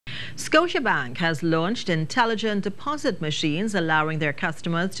Scotiabank has launched intelligent deposit machines allowing their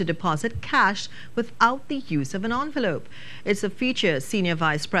customers to deposit cash without the use of an envelope. It's a feature Senior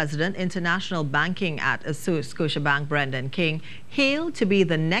Vice President International Banking at Scotiabank, Brendan King, hailed to be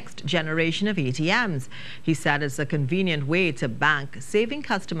the next generation of ATMs. He said it's a convenient way to bank, saving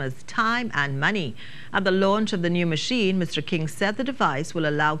customers time and money. At the launch of the new machine, Mr. King said the device will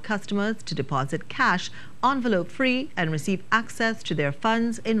allow customers to deposit cash envelope-free and receive access to their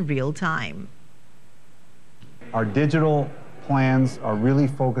funds in real time. Our digital plans are really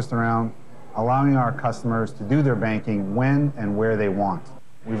focused around allowing our customers to do their banking when and where they want.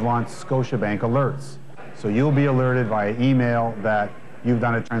 We've launched Scotiabank Alerts, so you'll be alerted via email that you've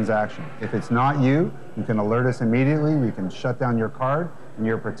done a transaction. If it's not you, you can alert us immediately, we can shut down your card, and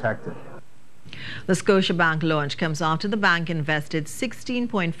you're protected. The Scotiabank launch comes after the bank invested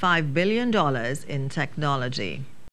 $16.5 billion in technology.